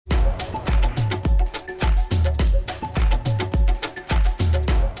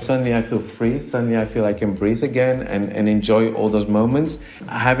suddenly I feel free. Suddenly I feel I can breathe again and enjoy all those moments.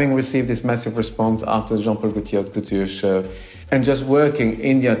 Having received this massive response after the Jean-Paul Gaultier Haute Couture show, and just working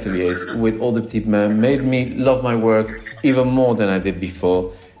in the ateliers with all the petite mains made me love my work even more than I did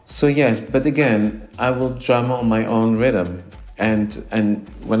before. So yes, but again, I will drum on my own rhythm. And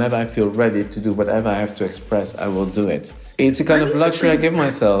whenever I feel ready to do whatever I have to express, I will do it. It's a kind of luxury I give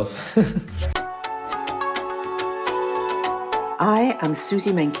myself. I am Suzy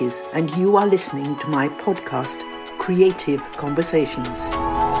Menkes, and you are listening to my podcast, Creative Conversations.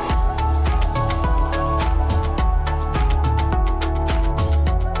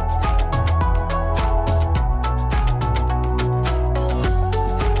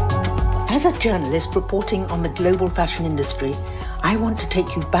 As a journalist reporting on the global fashion industry, I want to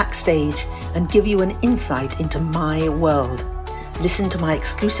take you backstage and give you an insight into my world. Listen to my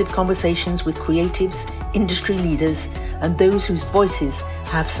exclusive conversations with creatives, industry leaders, and those whose voices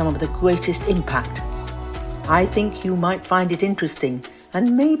have some of the greatest impact. I think you might find it interesting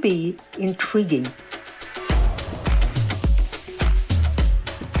and maybe intriguing.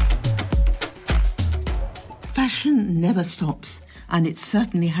 Fashion never stops, and it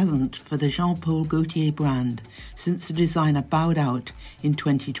certainly hasn't for the Jean-Paul Gaultier brand since the designer bowed out in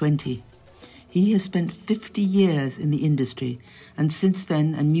 2020. He has spent 50 years in the industry, and since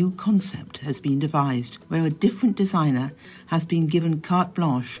then a new concept has been devised where a different designer has been given carte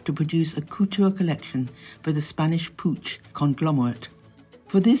blanche to produce a couture collection for the Spanish Puig conglomerate.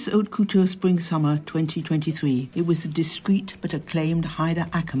 For this Haute Couture Spring-Summer 2023, it was the discreet but acclaimed Haider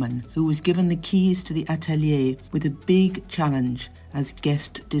Ackermann who was given the keys to the atelier with a big challenge as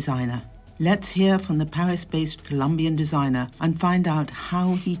guest designer. Let's hear from the Paris-based Colombian designer and find out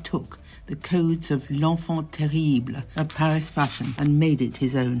how he took the codes of l'enfant terrible of Paris fashion and made it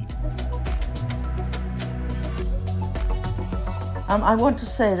his own. I want to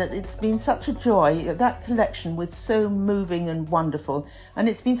say that it's been such a joy. That collection was so moving and wonderful, and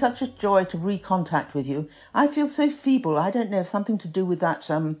it's been such a joy to recontact with you. I feel so feeble. I don't know, something to do with that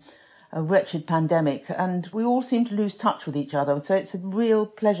wretched pandemic, and we all seem to lose touch with each other. So it's a real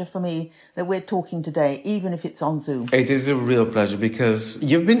pleasure for me that we're talking today, even if it's on Zoom. It is a real pleasure because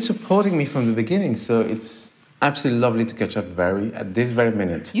you've been supporting me from the beginning, so it's absolutely lovely to catch up at this very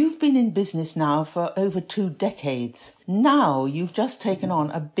minute. You've been in business now for over 2 decades. Now you've just taken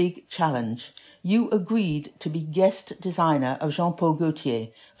on a big challenge. You agreed to be guest designer of Jean-Paul Gaultier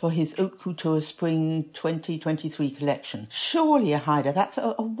for his Haute Couture Spring 2023 collection. Surely, Haider, that's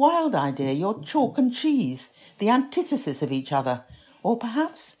a wild idea. You're chalk and cheese, the antithesis of each other. Or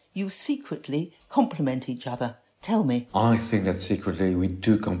perhaps you secretly complement each other. Tell me. I think that secretly we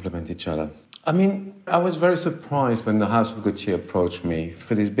do complement each other. I mean, I was very surprised when the House of Gaultier approached me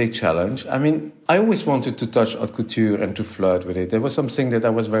for this big challenge. I mean, I always wanted to touch haute couture and to flirt with it. There was something that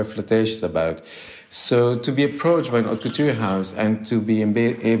I was very flirtatious about. So to be approached by an haute couture house and to be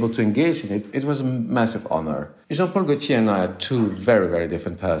able to engage in it, it was a massive honor. Jean-Paul Gaultier and I are 2 very, very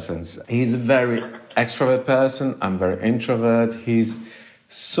different persons. He's a very extrovert person. I'm very introvert. He's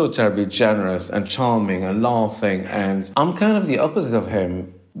so terribly generous and charming and laughing. And I'm kind of the opposite of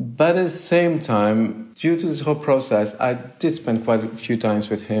him. But at the same time, due to this whole process, I did spend quite a few times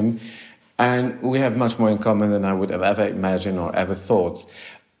with him, and we have much more in common than I would have ever imagined or ever thought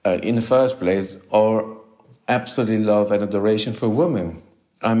in the first place, or absolutely love and adoration for women.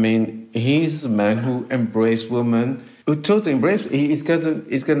 I mean, he's a man who embraced women, who totally embraced. He's got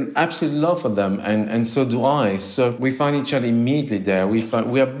an absolute love for them, and so do I. So we find each other immediately there. We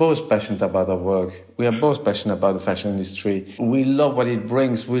are both passionate about our work. We are both passionate about the fashion industry. We love what it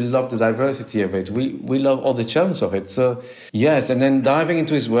brings. We love the diversity of it. We love all the challenges of it. So yes, and then diving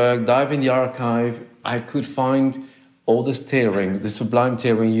into his work, diving in the archive, I could find all this tailoring, the sublime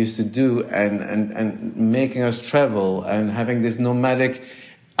tailoring he used to do, and making us travel and having this nomadic.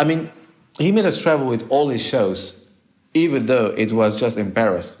 I mean, he made us travel with all his shows, even though it was just in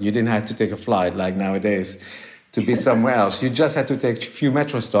Paris. You didn't have to take a flight like nowadays to be somewhere else. You just had to take a few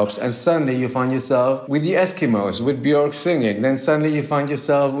metro stops, and suddenly you find yourself with the Eskimos, with Björk singing. Then suddenly you find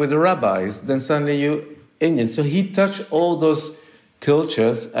yourself with the rabbis. Then suddenly you Indian. So he touched all those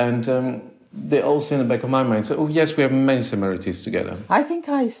cultures, and they also in the back of my mind. So, oh yes, we have many similarities together. I think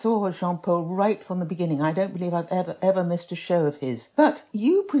I saw Jean-Paul right from the beginning. I don't believe I've ever missed a show of his. But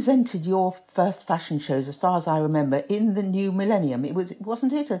you presented your first fashion shows, as far as I remember, in the new millennium.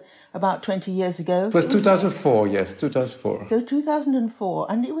 Wasn't it, about 20 years ago? It was 2004, yes, 2004. So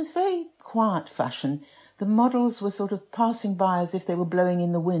 2004, and it was very quiet fashion. The models were sort of passing by as if they were blowing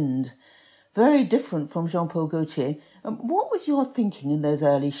in the wind. Very different from Jean-Paul Gaultier. What was your thinking in those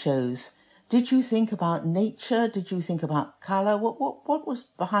early shows? Did you think about nature? Did you think about colour? What was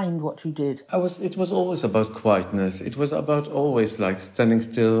behind what you did? It was always about quietness. It was about always like standing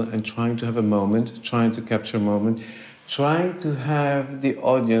still and trying to have a moment, trying to capture a moment, trying to have the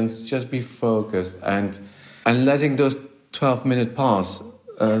audience just be focused and letting those 12 minutes pass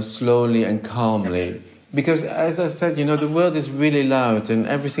slowly and calmly. Because as I said, the world is really loud and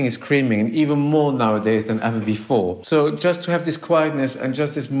everything is screaming, and even more nowadays than ever before. So just to have this quietness and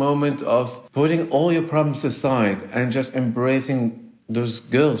just this moment of putting all your problems aside and just embracing those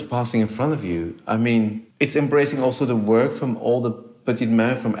girls passing in front of you. I mean, it's embracing also the work from all the petite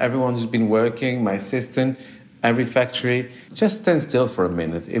mains, from everyone who's been working, my assistant, every factory. Just stand still for a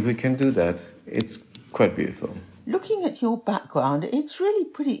minute. If we can do that, it's quite beautiful. Looking at your background, it's really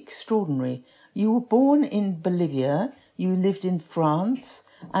pretty extraordinary. You were born in Bolivia, you lived in France,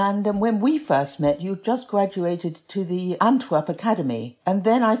 and when we first met, you just graduated to the Antwerp Academy. And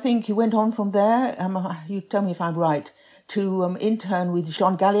then I think you went on from there, you tell me if I'm right, to intern with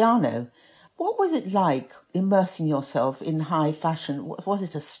John Galliano. What was it like immersing yourself in high fashion? Was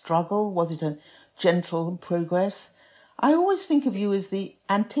it a struggle? Was it a gentle progress? I always think of you as the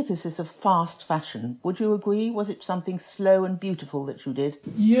antithesis of fast fashion. Would you agree? Was it something slow and beautiful that you did?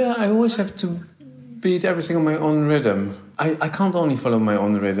 Yeah, I always have to beat everything on my own rhythm. I can't only follow my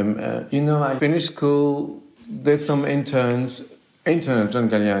own rhythm. I finished school, did some interns. Intern at John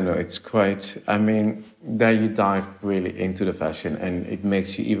Galliano, it's quite, there you dive really into the fashion, and it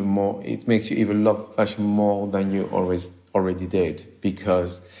makes you even love fashion more than you already did,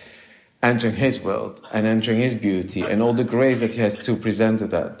 because entering his world and entering his beauty and all the grace that he has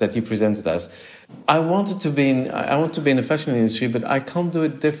presented us. I want to be in the fashion industry, but I can't do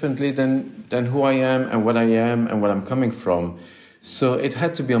it differently than who I am and what I'm coming from. So it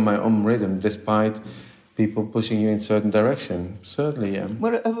had to be on my own rhythm, despite people pushing you in certain direction. Certainly, yeah.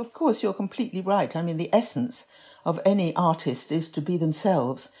 Well, of course, you're completely right. The essence of any artist is to be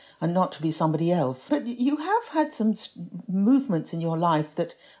themselves and not to be somebody else. But you have had some movements in your life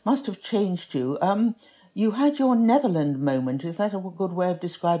that must have changed you. You had your Netherlands moment. Is that a good way of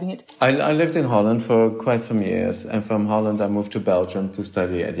describing it? I lived in Holland for quite some years, and from Holland I moved to Belgium to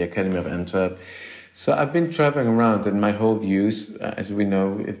study at the Academy of Antwerp. So I've been traveling around, and my whole views, as we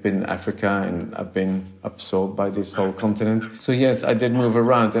know, it's been Africa, and I've been absorbed by this whole continent. So yes, I did move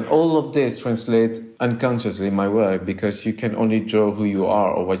around, and all of this translates unconsciously in my work, because you can only draw who you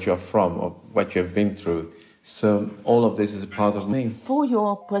are or what you are from or what you have been through. So all of this is a part of me. For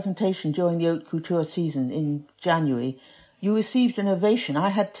your presentation during the Haute Couture season in January, you received an ovation. I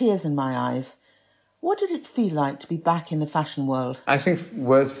had tears in my eyes. What did it feel like to be back in the fashion world? I think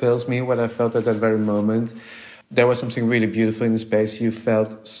words fails me what I felt at that very moment. There was something really beautiful in the space. You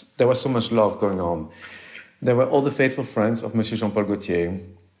felt there was so much love going on. There were all the faithful friends of Monsieur Jean-Paul Gaultier.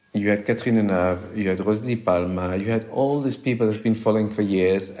 You had Catherine Deneuve, you had Rosa Di Palma, you had all these people that's been following for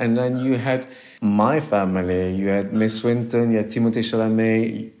years. And then you had my family, you had Miss Swinton, you had Timothée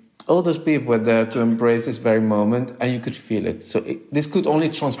Chalamet. All those people were there to embrace this very moment, and you could feel it. So this could only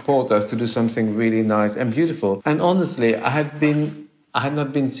transport us to do something really nice and beautiful. And honestly, I had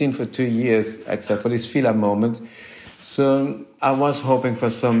not been seen for 2 years, except for this Fila moment. So I was hoping for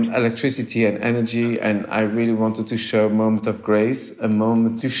some electricity and energy, and I really wanted to show a moment of grace, a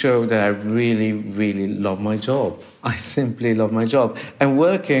moment to show that I really, really love my job. I simply love my job. And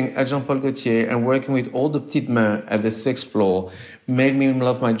working at Jean-Paul Gaultier and working with all the petites mains at the 6th floor made me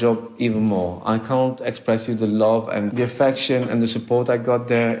love my job even more. I can't express you the love and the affection and the support I got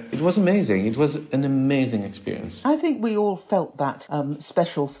there. It was amazing. It was an amazing experience. I think we all felt that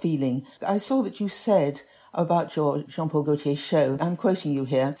special feeling. I saw that you said about your Jean-Paul Gaultier show, I'm quoting you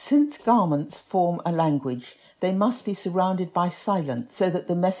here, "Since garments form a language, they must be surrounded by silence so that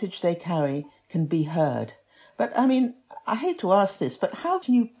the message they carry can be heard." But I hate to ask this, but how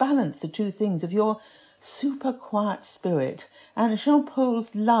can you balance the two things of your super quiet spirit and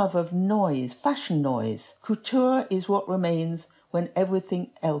Jean-Paul's love of noise, fashion noise? Couture is what remains when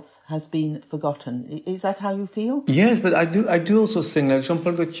everything else has been forgotten. Is that how you feel? Yes, but I do also think like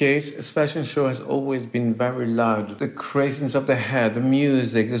Jean-Paul Gaultier's fashion show has always been very loud. The craziness of the hair, the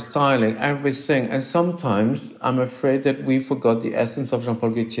music, the styling, everything. And sometimes I'm afraid that we forgot the essence of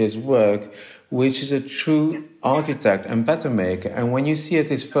Jean-Paul Gaultier's work, which is a true architect and pattern maker. And when you see at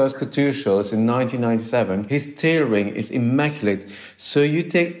his first couture shows in 1997, his tailoring is immaculate. So you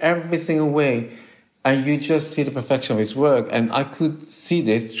take everything away and you just see the perfection of his work. And I could see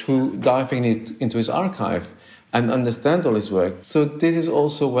this through diving into his archive and understand all his work. So this is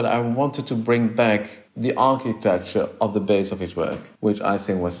also what I wanted to bring back, the architecture of the base of his work, which I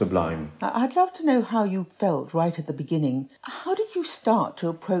think was sublime. I'd love to know how you felt right at the beginning. How did you start to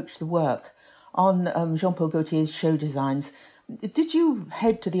approach the work on Jean-Paul Gaultier's show designs. Did you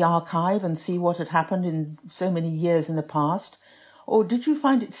head to the archive and see what had happened in so many years in the past? Or did you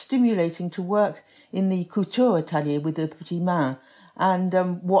find it stimulating to work in the couture atelier with the Petit Mains and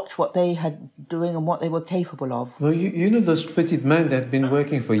watch what they had doing and what they were capable of? Well, you know, those Petit Mains, they had been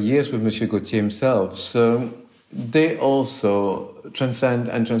working for years with Monsieur Gaultier himself, so they also transcend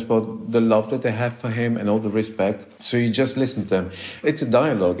and transport the love that they have for him and all the respect. So you just listen to them. It's a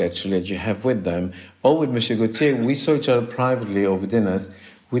dialogue, actually, that you have with them. Or with Monsieur Gaultier, we saw each other privately over dinners.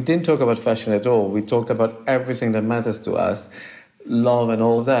 We didn't talk about fashion at all. We talked about everything that matters to us, love and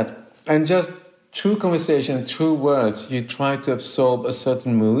all that. And just through conversation, through words, you try to absorb a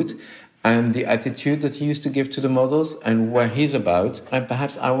certain mood and the attitude that he used to give to the models and where he's about. And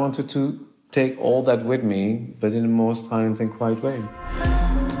perhaps I wanted to take all that with me, but in a more silent and quiet way.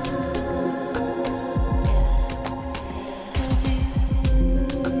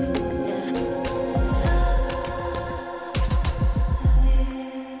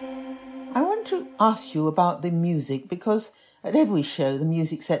 I want to ask you about the music, because at every show the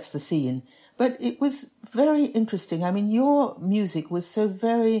music sets the scene, but it was very interesting. I mean, your music was so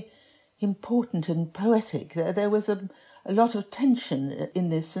very important and poetic. There was a lot of tension in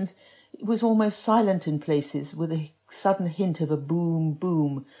this, and it was almost silent in places with a sudden hint of a boom,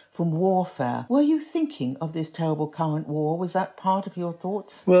 boom from warfare. Were you thinking of this terrible current war? Was that part of your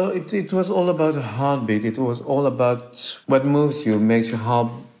thoughts? Well, it was all about a heartbeat. It was all about what moves you, makes your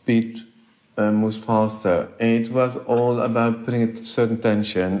heartbeat moves faster. And it was all about putting a certain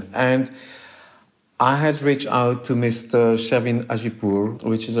tension. And I had reached out to Mr. Shavin Ajipur,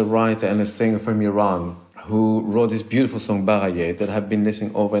 which is a writer and a singer from Iran, who wrote this beautiful song, Baraye, that I've been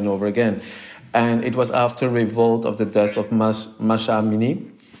listening over and over again. And it was after revolt of the death of Masha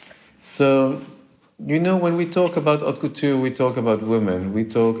Amini. So, you know, when we talk about haute couture, we talk about women. We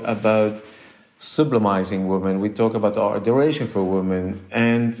talk about sublimizing women. We talk about our adoration for women.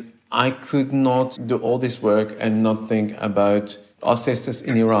 And I could not do all this work and not think about our sisters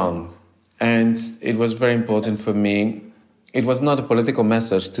in Iran. And it was very important for me. It was not a political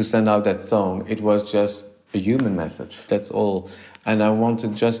message to send out that song. It was just a human message. That's all. And I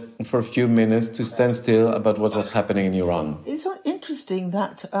wanted just for a few minutes to stand still about what was happening in Iran. It's so interesting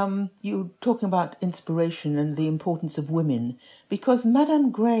that you're talking about inspiration and the importance of women, because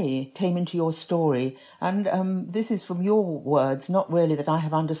Madame Grey came into your story, and this is from your words, not really that I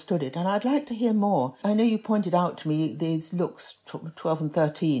have understood it, and I'd like to hear more. I know you pointed out to me these looks, 12 and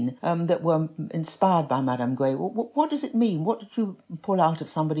 13, that were inspired by Madame Grey. What does it mean? What did you pull out of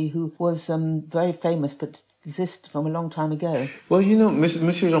somebody who was very famous but existed from a long time ago? Well, you know,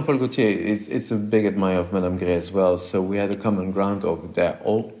 Monsieur Jean-Paul Gaultier is a big admirer of Madame Grey as well, so we had a common ground over there.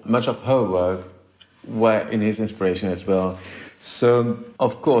 Much of her work were in his inspiration as well. So,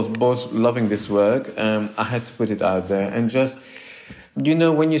 of course, both loving this work, I had to put it out there. And just, you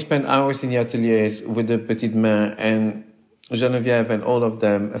know, when you spend hours in the ateliers with the Petite Main and Geneviève and all of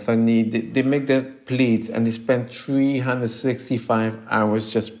them, Fanny, they make their pleats and they spend 365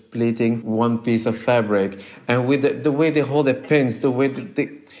 hours just pleating one piece of fabric. And with the way they hold their pins, the way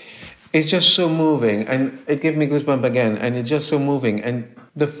it's just so moving. And it gave me goosebumps again. And it's just so moving. And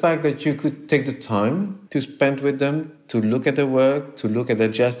the fact that you could take the time to spend with them, to look at their work, to look at their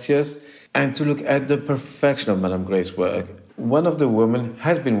gestures, and to look at the perfection of Madame Grey's work. One of the women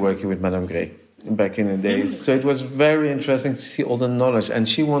has been working with Madame Grey back in the days. So it was very interesting to see all the knowledge. And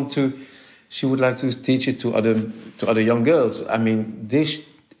she would like to teach it to other young girls. I mean,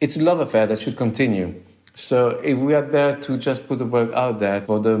 it's a love affair that should continue. So if we are there to just put the work out there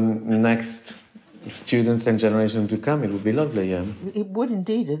for the next students and generation to come, it would be lovely, yeah. It would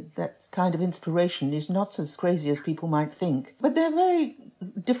indeed. That kind of inspiration is not as crazy as people might think. But they're very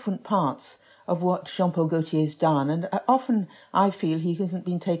different parts of what Jean-Paul Gaultier has done, and often I feel he hasn't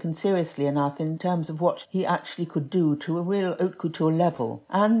been taken seriously enough in terms of what he actually could do to a real haute couture level.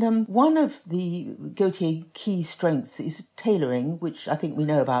 And one of the Gaultier key strengths is tailoring, which I think we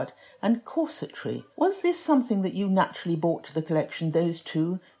know about, and corsetry. Was this something that you naturally brought to the collection, those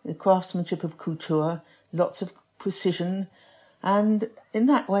two, the craftsmanship of couture, lots of precision? And in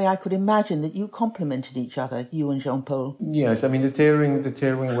that way, I could imagine that you complemented each other, you and Jean-Paul. Yes, I mean, the tailoring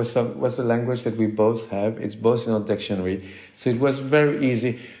was a language that we both have. It's both in our dictionary. So it was very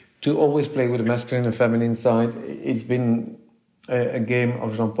easy to always play with the masculine and feminine side. It's been a game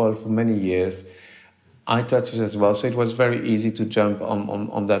of Jean-Paul for many years. I touched it as well, so it was very easy to jump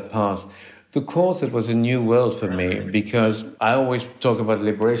on that path. The corset was a new world for me because I always talk about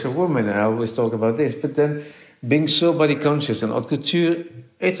liberation of women and I always talk about this, but then being so body conscious. And haute couture,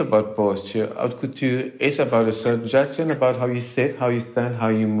 it's about posture. Haute couture is about a certain gesture, about how you sit, how you stand, how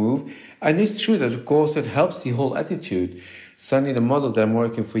you move. And it's true that a corset helps the whole attitude. Suddenly, the model that I'm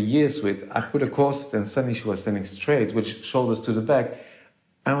working for years with, I put a corset and suddenly she was standing straight, with shoulders to the back.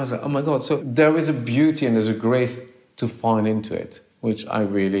 And I was like, oh my God. So there is a beauty and there's a grace to find into it, which I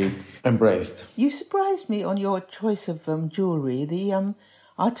really embraced. You surprised me on your choice of jewellery. The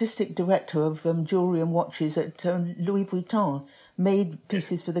artistic director of jewellery and watches at Louis Vuitton made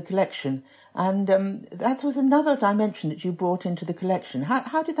pieces for the collection. And that was another dimension that you brought into the collection.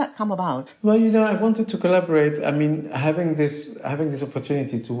 How did that come about? Well, I wanted to collaborate. I mean, having this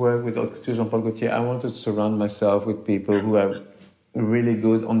opportunity to work with Haute Couture Jean-Paul Gaultier, I wanted to surround myself with people who are really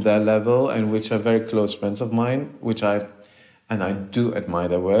good on their level and which are very close friends of mine, and I do admire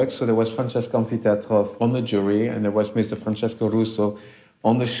their work. So there was Francesca Amfiteatrov on the jewelry, and there was Mr. Francesco Russo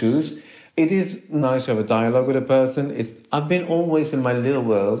on the shoes. It is nice to have a dialogue with a person. I've been always in my little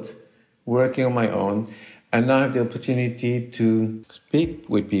world, working on my own, and now I have the opportunity to speak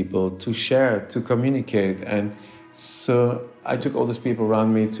with people, to share, to communicate. And so I took all these people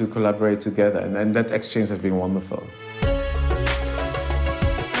around me to collaborate together, and that exchange has been wonderful.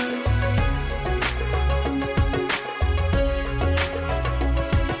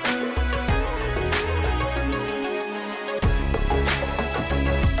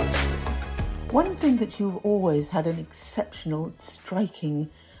 One thing that you've always had an exceptional, striking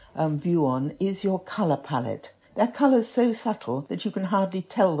view on is your colour palette. They're colours so subtle that you can hardly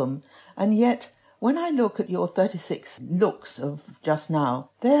tell them. And yet, when I look at your 36 looks of just now,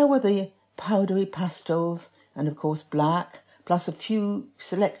 there were the powdery pastels and, of course, black, plus a few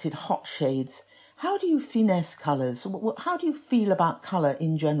selected hot shades. How do you finesse colours? How do you feel about colour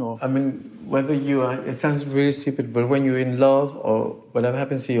in general? I mean, whether it sounds really stupid, but when you're in love or whatever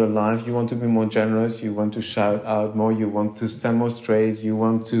happens in your life, you want to be more generous, you want to shout out more, you want to stand more straight, you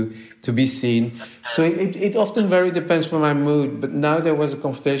want to be seen. So it often very depends on my mood. But now there was a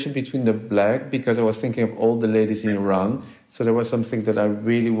confrontation between the black, because I was thinking of all the ladies in Iran. So there was something that I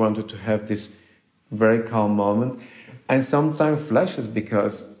really wanted to have this very calm moment. And sometimes flashes,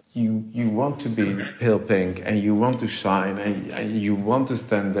 because you want to be pale pink and you want to shine and you want to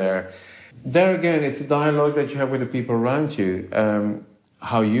stand there. There again, it's a dialogue that you have with the people around you,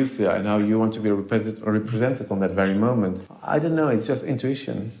 how you feel and how you want to be represented on that very moment. I don't know, it's just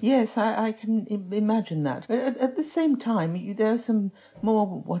intuition. Yes, I can imagine that. But at the same time, there are some more,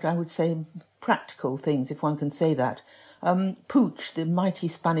 what I would say, practical things, if one can say that. Puig, the mighty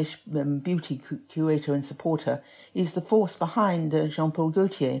Spanish beauty curator and supporter, is the force behind Jean-Paul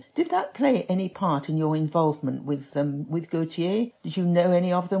Gaultier. Did that play any part in your involvement with Gaultier? Did you know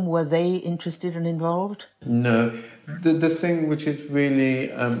any of them? Were they interested and involved? No. The thing which is really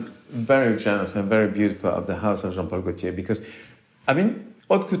very generous and very beautiful of the house of Jean-Paul Gaultier, because, I mean,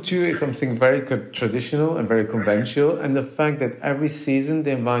 haute couture is something very traditional and very conventional, and the fact that every season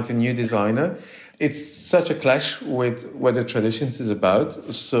they invite a new designer, it's such a clash with what the traditions is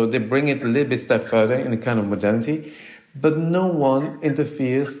about. So they bring it a little bit step further in a kind of modernity, but no one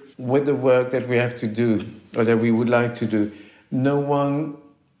interferes with the work that we have to do or that we would like to do. No one.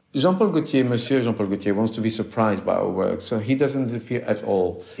 Jean-Paul Gaultier, Monsieur Jean-Paul Gaultier, wants to be surprised by our work, so he doesn't interfere at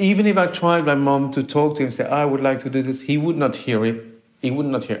all. Even if I tried my mom to talk to him, say, I would like to do this, he would not hear it. He would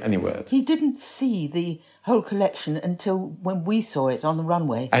not hear any word. He didn't see the whole collection until when we saw it on the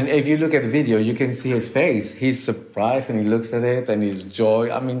runway. And if you look at the video, you can see his face. He's surprised and he looks at it and his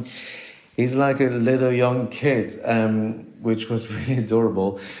joy. I mean, he's like a little young kid, which was really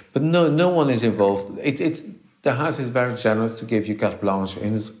adorable. But no one is involved. The house is very generous to give you carte blanche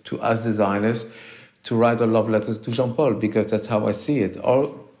to us designers to write a love letter to Jean-Paul, because that's how I see it.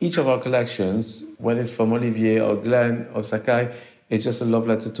 Each of our collections, whether it's from Olivier or Glenn or Sakai, it's just a love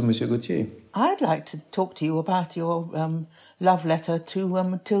letter to Monsieur Gaultier. I'd like to talk to you about your love letter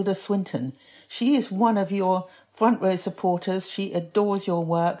to Tilda Swinton. She is one of your front row supporters. She adores your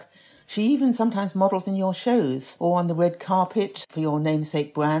work. She even sometimes models in your shows or on the red carpet for your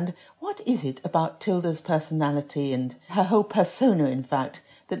namesake brand. What is it about Tilda's personality and her whole persona, in fact,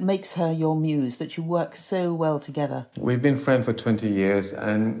 that makes her your muse, that you work so well together? We've been friends for 20 years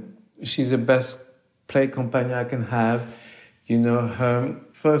and she's the best play companion I can have. You know,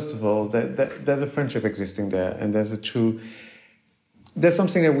 first of all, there's a friendship existing there, and there's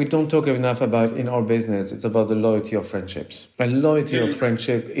something that we don't talk enough about in our business. It's about the loyalty of friendships. And loyalty of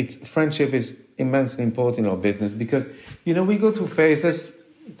friendship is immensely important in our business because, you know, we go through phases.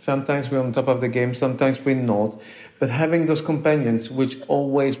 Sometimes we're on top of the game, sometimes we're not. But having those companions, which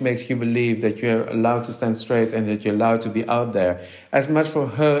always makes you believe that you're allowed to stand straight and that you're allowed to be out there, as much for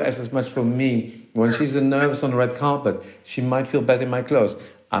her as much for me, When she's nervous on the red carpet, she might feel better in my clothes.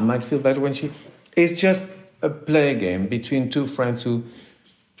 I might feel better when she... It's just a play game between two friends who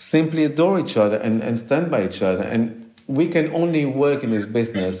simply adore each other and stand by each other. And we can only work in this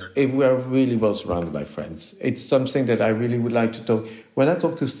business if we are really well surrounded by friends. It's something that I really would like to talk... When I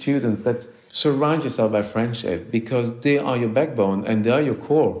talk to students, that's surround yourself by friendship, because they are your backbone and they are your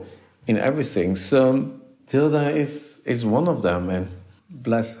core in everything. So Tilda is one of them, and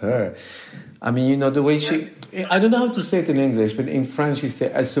bless her. I mean, the way she... I don't know how to say it in English, but in French she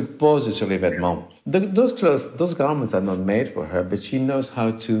says, "Elle se pose sur les vêtements." Those clothes, those garments are not made for her, but she knows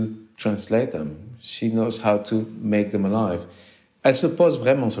how to translate them. She knows how to make them alive. Elle se pose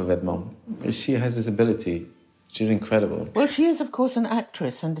vraiment sur les vêtements. She has this ability. She's incredible. Well, she is, of course, an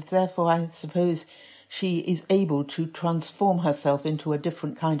actress, and therefore I suppose she is able to transform herself into a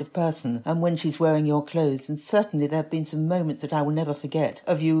different kind of person, and when she's wearing your clothes. And certainly there have been some moments that I will never forget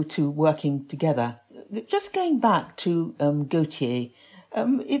of you two working together. Just going back to Gaultier,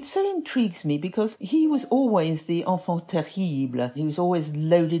 it so intrigues me because he was always the enfant terrible. He was always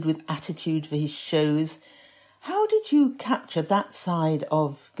loaded with attitude for his shows. How did you capture that side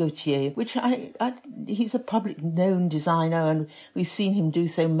of Gaultier, which he's a public known designer and we've seen him do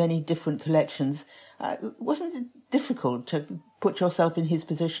so many different collections. Wasn't it difficult to put yourself in his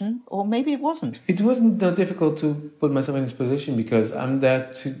position? Or maybe it wasn't. It wasn't that difficult to put myself in his position because I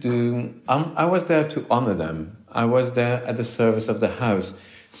was there to honor them. I was there at the service of the house.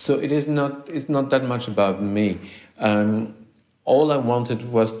 So it's not that much about me. All I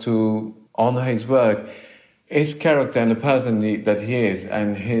wanted was to honor his work, his character and the person that he is,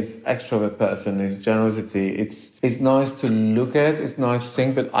 and his extrovert person, his generosity. It's nice to look at, it's nice to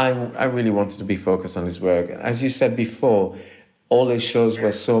think, but I really wanted to be focused on his work. As you said before, all his shows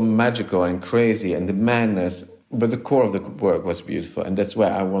were so magical and crazy and the madness, but the core of the work was beautiful, and that's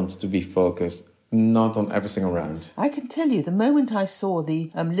where I wanted to be focused, not on everything around. I can tell you, the moment I saw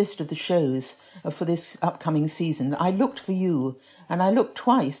the list of the shows for this upcoming season, I looked for you, and I looked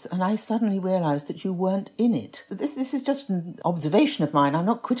twice, and I suddenly realised that you weren't in it. This is just an observation of mine. I'm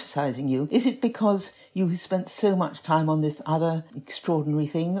not criticising you. Is it because you spent so much time on this other extraordinary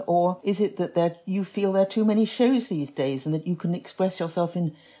thing, or is it that you feel there are too many shows these days and that you can express yourself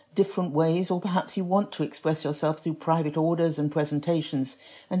in different ways, or perhaps you want to express yourself through private orders and presentations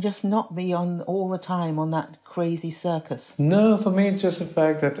and just not be on all the time on that crazy circus? No, for me it's just the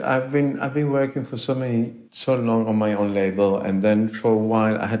fact that I've been working for so long on my own label, and then for a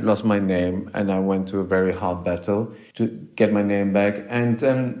while I had lost my name and I went to a very hard battle to get my name back,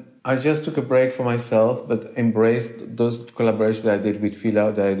 and I just took a break for myself, but embraced those collaborations that I did with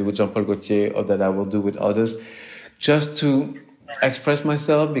Fila, that I did with Jean-Paul Gaultier, or that I will do with others, just to express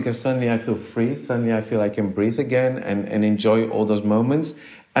myself, because suddenly I feel free, suddenly I feel I can breathe again and enjoy all those moments.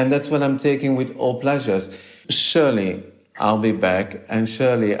 And that's what I'm taking with all pleasures. Surely I'll be back, and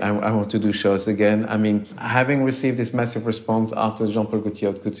surely I want to do shows again. I mean, having received this massive response after the Jean-Paul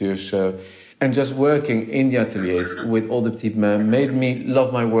Gaultier Haute Couture show, and just working in the ateliers with all the petits mains made me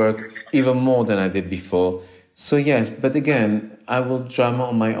love my work even more than I did before. So yes, but again, I will drum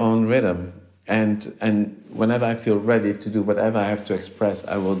on my own rhythm. And whenever I feel ready to do whatever I have to express,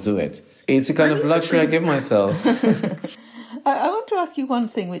 I will do it. It's a kind of luxury I give myself. I want to ask you one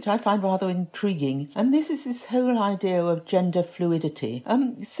thing which I find rather intriguing, and this is this whole idea of gender fluidity.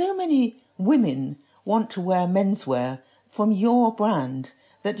 So many women want to wear menswear from your brand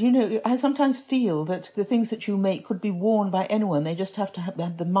that, I sometimes feel that the things that you make could be worn by anyone. They just have to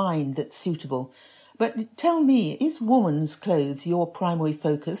have the mind that's suitable. But tell me, is women's clothes your primary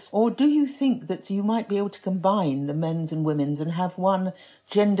focus, or do you think that you might be able to combine the men's and women's and have one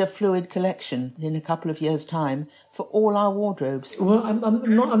gender-fluid collection in a couple of years' time for all our wardrobes? Well,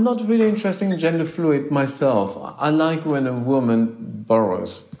 I'm not really interested in gender-fluid myself. I like when a woman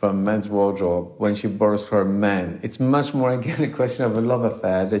borrows from men's wardrobe, when she borrows for a man. It's much more, again, a question of a love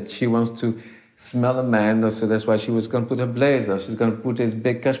affair, that she wants to smell a man, so that's why she was going to put her blazer, she's going to put this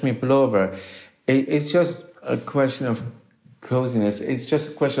big cashmere pullover. It's just a question of coziness. It's just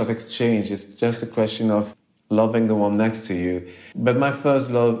a question of exchange. It's just a question of loving the one next to you. But my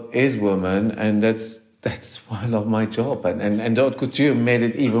first love is woman, and that's why I love my job. And haute couture made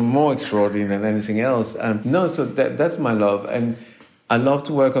it even more extraordinary than anything else. So that's my love. And I love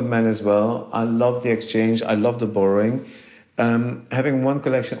to work on men as well. I love the exchange. I love the borrowing. Having one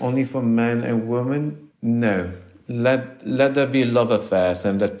collection only for men and women, no. Let there be love affairs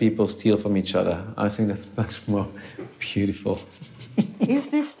and let people steal from each other. I think that's much more beautiful.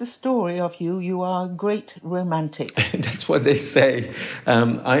 Is this the story of you? You are a great romantic. That's what they say.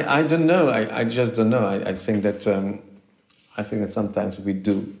 I don't know. I just don't know. I think that sometimes we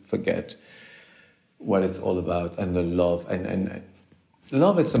do forget what it's all about, and the love. And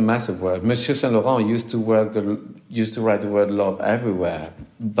love, it's a massive word. Monsieur Saint Laurent used to write the word love everywhere,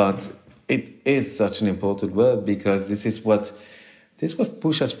 but it is such an important word because this is what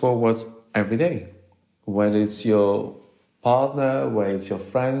pushes us forward every day. Whether it's your partner, whether it's your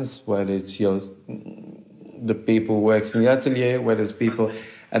friends, whether it's the people who work in the atelier, whether it's people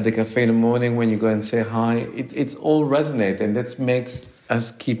at the cafe in the morning when you go and say hi, it's all resonate, and that makes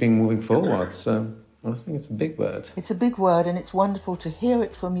us keeping moving forward. So I think it's a big word. It's a big word, and it's wonderful to hear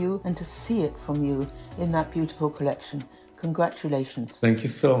it from you and to see it from you in that beautiful collection. Congratulations. Thank you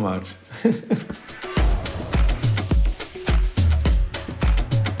so much.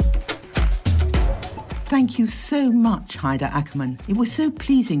 Thank you so much, Haider Ackermann. It was so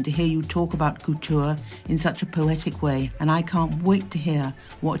pleasing to hear you talk about couture in such a poetic way, and I can't wait to hear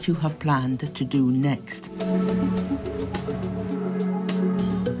what you have planned to do next.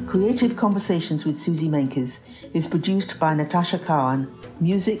 Creative Conversations with Suzy Menkes is produced by Natasha Cowan,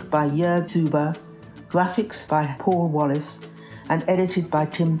 music by Jörg Zuber, graphics by Paul Wallace, and edited by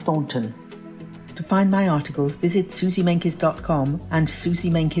Tim Thornton. To find my articles, visit suzymenkes.com and Suzy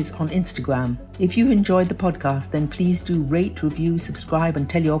Menkes on Instagram. If you enjoyed the podcast, then please do rate, review, subscribe, and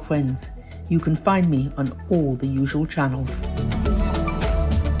tell your friends. You can find me on all the usual channels.